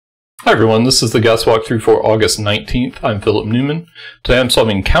Hi everyone, this is the guest walkthrough for August 19th. I'm Philip Newman. Today I'm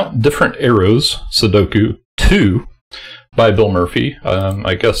solving Count Different Arrows, Sudoku II by Bill Murphy.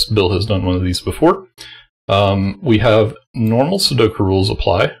 I guess Bill has done one of these before. We have normal Sudoku rules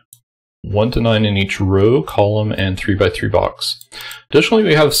apply, 1 to 9 in each row, column, and 3 by 3 box. Additionally,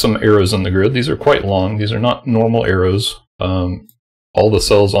 we have some arrows in the grid. These are quite long. These are not normal arrows. All the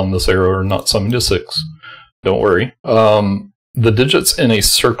cells on this arrow are not summed to 6. Don't worry. The digits in a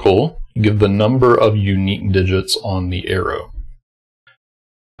circle give the number of unique digits on the arrow.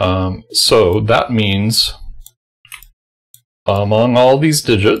 So that means among all these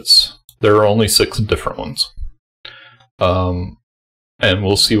digits, there are only 6 different ones. And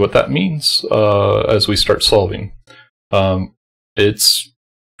we'll see what that means as we start solving. It's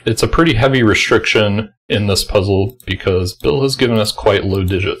a pretty heavy restriction in this puzzle because Bill has given us quite low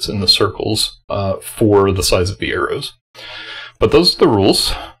digits in the circles for the size of the arrows. But those are the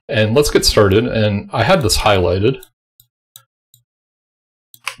rules, and let's get started. And I had this highlighted,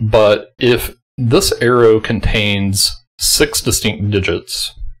 but if this arrow contains 6 distinct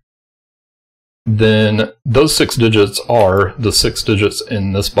digits, then those 6 digits are the 6 digits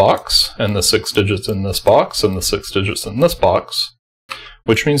in this box, and the 6 digits in this box, and the 6 digits in this box,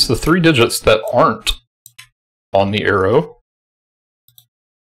 which means the 3 digits that aren't on the arrow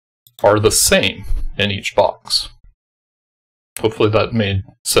are the same in each box. Hopefully that made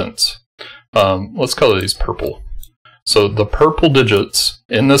sense. Let's color these purple. So the purple digits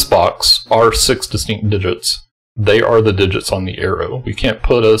in this box are 6 distinct digits. They are the digits on the arrow. We can't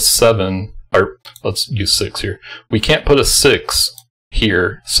put a 7, or let's use 6 here. We can't put a 6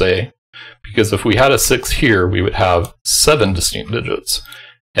 here, say, because if we had a 6 here, we would have 7 distinct digits,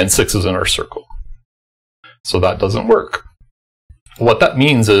 and 6 is in our circle. So that doesn't work. What that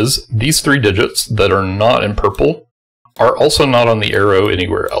means is these 3 digits that are not in purple are also not on the arrow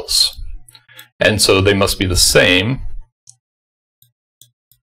anywhere else. And so they must be the same.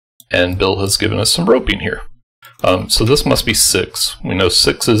 And Bill has given us some roping here. So this must be 6. We know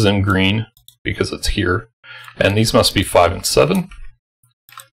 6 is in green because it's here. And these must be 5 and 7.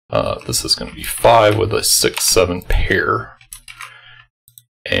 This is going to be 5 with a 6, 7 pair.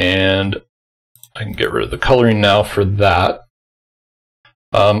 And I can get rid of the coloring now for that.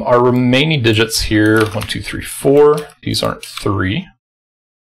 Our remaining digits here, 1, 2, 3, 4, these aren't 3.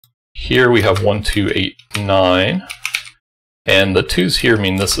 Here we have 1, 2, 8, 9, and the 2's here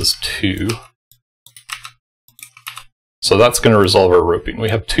mean this is 2. So that's going to resolve our roping. We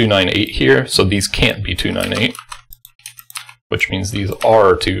have 2, 9, 8 here, so these can't be 2, 9, 8, which means these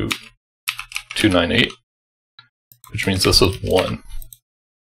are 2, 9, 8, which means this is 1.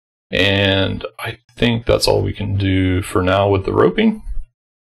 And I think that's all we can do for now with the roping.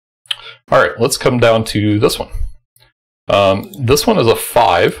 All right, let's come down to this one. This one is a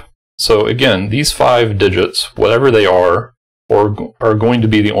 5. So again, these 5 digits, whatever they are going to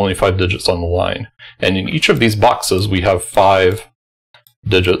be the only 5 digits on the line. And in each of these boxes, we have 5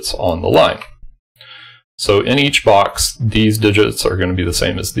 digits on the line. So in each box, these digits are going to be the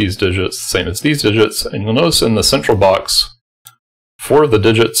same as these digits, same as these digits. And you'll notice in the central box, 4 of the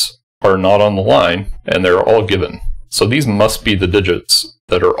digits are not on the line, and they're all given. So these must be the digits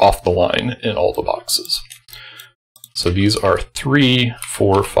that are off the line in all the boxes. So these are 3,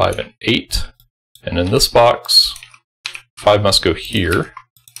 4, 5, and 8. And in this box, 5 must go here.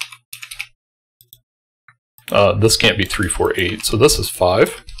 This can't be 3, 4, 8, so this is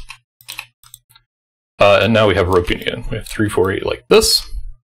 5. And now we have roping again. We have 3, 4, 8 like this.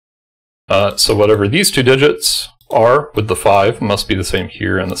 So whatever these 2 digits are with the 5 must be the same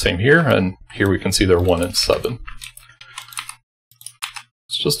here and the same here. And here we can see they're 1 and 7.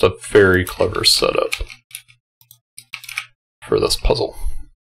 It's just a very clever setup for this puzzle.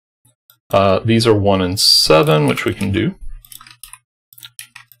 These are 1 and 7, which we can do.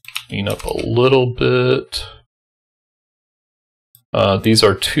 Clean up a little bit. These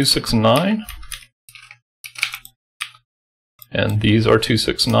are 2, 6, 9. And these are 2,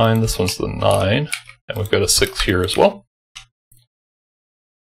 6, 9. This one's the 9. And we've got a 6 here as well.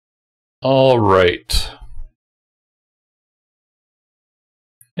 All right.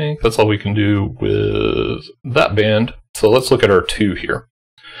 I think that's all we can do with that band. So let's look at our 2 here.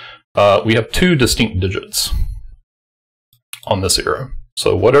 We have 2 distinct digits on this arrow.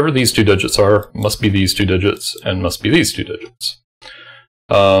 So whatever these 2 digits are, must be these 2 digits, and must be these 2 digits.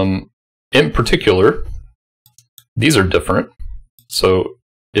 In particular, these are different. So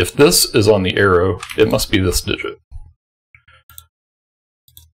if this is on the arrow, it must be this digit.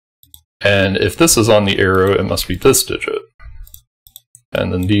 And if this is on the arrow, it must be this digit.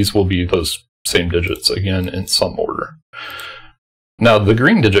 And then these will be those same digits again in some order. Now the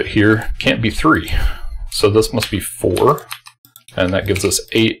green digit here can't be 3, so this must be 4, and that gives us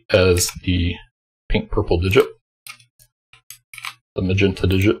 8 as the pink-purple digit, the magenta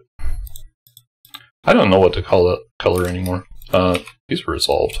digit. I don't know what to call that color anymore. These are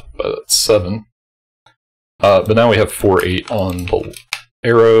resolved, but that's 7. But now we have 4, 8 on the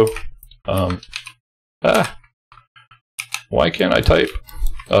arrow. Why can't I type?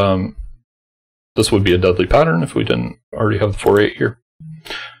 This would be a deadly pattern if we didn't already have the 4, 8 here.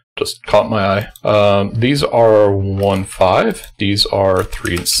 Just caught my eye. These are 1, 5. These are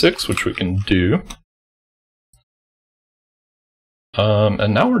 3 and 6, which we can do.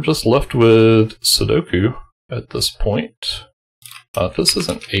 And now we're just left with Sudoku at this point. This is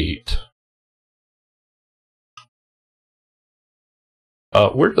an 8.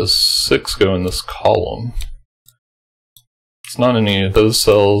 Where does 6 go in this column? It's not in any of those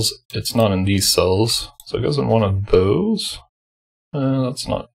cells, it's not in these cells, so it goes in one of those. That's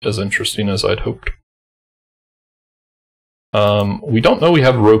not as interesting as I'd hoped. We don't know we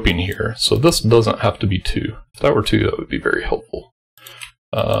have roping here, so this doesn't have to be 2. If that were 2, that would be very helpful.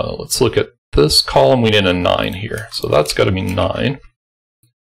 Let's look at this column. We need a 9 here, so that's got to be 9.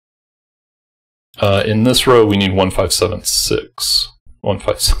 In this row, we need 1, 5, 7, 6. 1,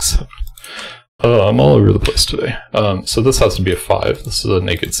 5, 6, 7. I'm all over the place today. So this has to be a 5. This is a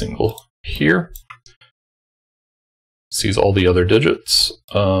naked single here. Sees all the other digits.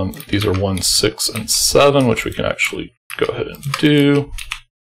 These are 1, 6, and 7, which we can actually go ahead and do.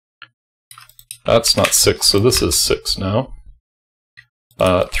 That's not 6, so this is 6 now.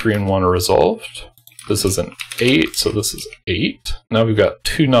 3 and 1 are resolved. This is an 8, so this is 8. Now we've got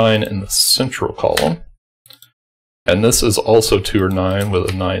 2, 9 in the central column. And this is also 2 or 9 with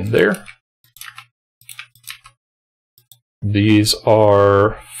a 9 there. These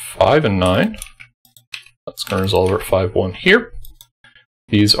are 5 and 9. That's going to resolve our 5, 1 here.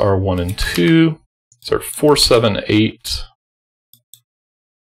 These are 1 and 2. These are 4, 7, 8.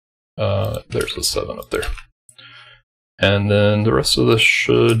 There's a 7 up there. And then the rest of this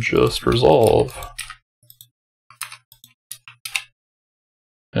should just resolve.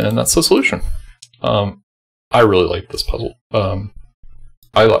 And that's the solution. I really like this puzzle.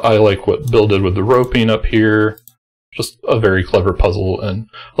 I like what Bill did with the roping up here. Just a very clever puzzle and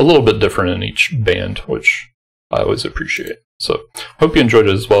a little bit different in each band, which I always appreciate. So, hope you enjoyed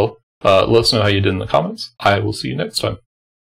it as well. Let us know how you did in the comments. I will see you next time.